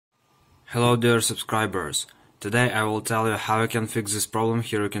Hello dear subscribers, today I will tell you how you can fix this problem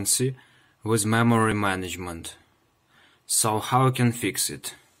here you can see with memory management. So how you can fix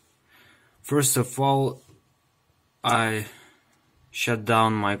it? First of all, I shut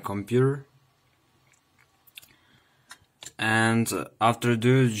down my computer, and after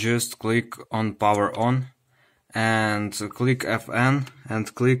do just click on power on and click Fn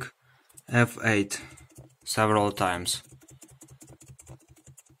and click F8 several times.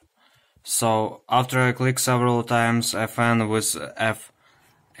 So after I click several times Fn with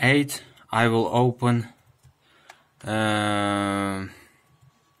F8, I will open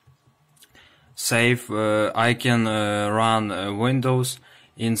safe. I can run Windows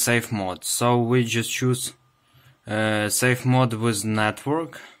in safe mode. So we just choose safe mode with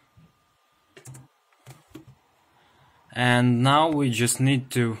network, and now we just need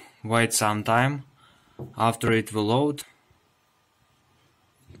to wait some time after it will load.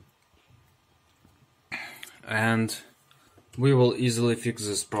 And we will easily fix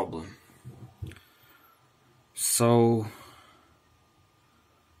this problem. So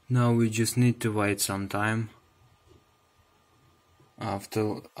now we just need to wait some time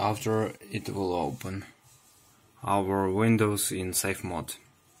after it will open our Windows in safe mode.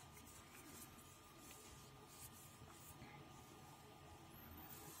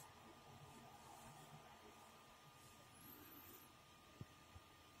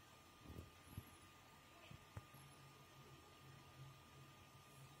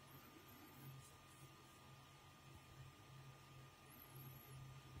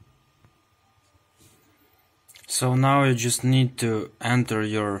 So now you just need to enter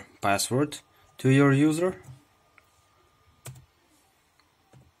your password to your user.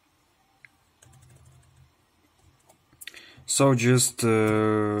 So just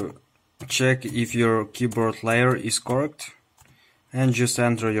check if your keyboard layer is correct and just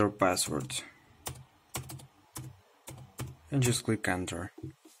enter your password. And just click enter.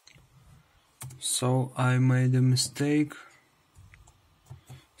 So I made a mistake.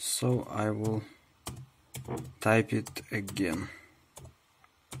 So I will type it again.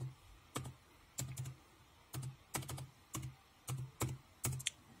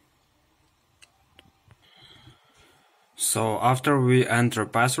 So after we enter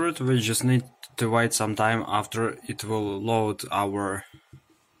password, we just need to wait some time after it will load our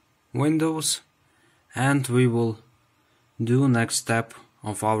Windows, and we will do next step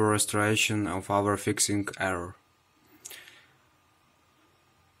of our restoration of our fixing error.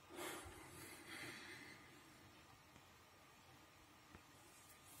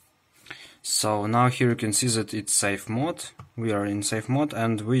 So now here you can see that it's safe mode. We are in safe mode,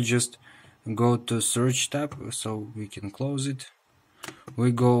 and we just go to search tab, so we can close it.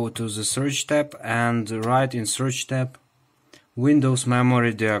 We go to the search tab and write in search tab Windows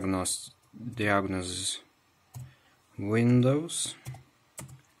memory diagnosis. Windows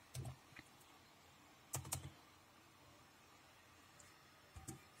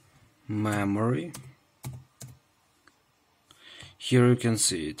memory. Here you can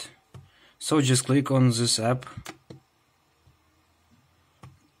see it. So just click on this app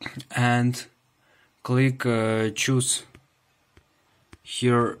and click choose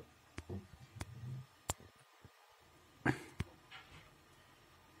here.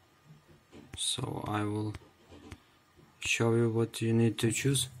 So I will show you what you need to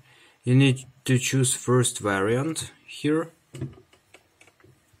choose. You need to choose first variant here.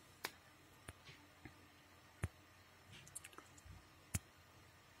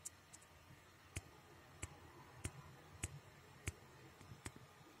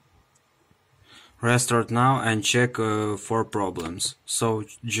 Restart now and check for problems. So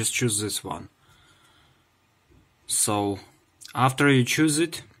just choose this one. So after you choose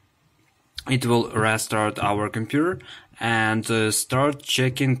it, it will restart our computer and start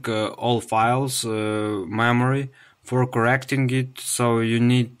checking all files, memory, for correcting it. So you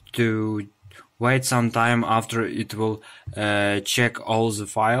need to wait some time after it will check all the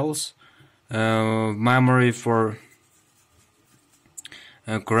files, memory for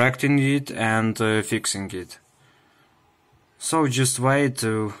correcting it and fixing it. So just wait.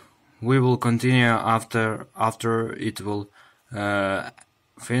 We will continue after it will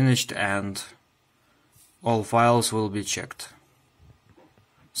finished and all files will be checked.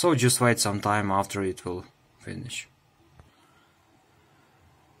 So just wait some time after it will finish.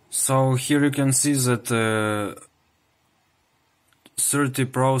 So here you can see that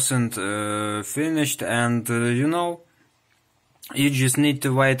 30% finished, and you just need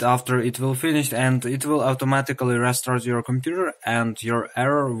to wait after it will finish, and it will automatically restart your computer and your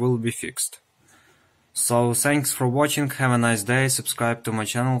error will be fixed. So thanks for watching, have a nice day, subscribe to my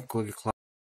channel, click like.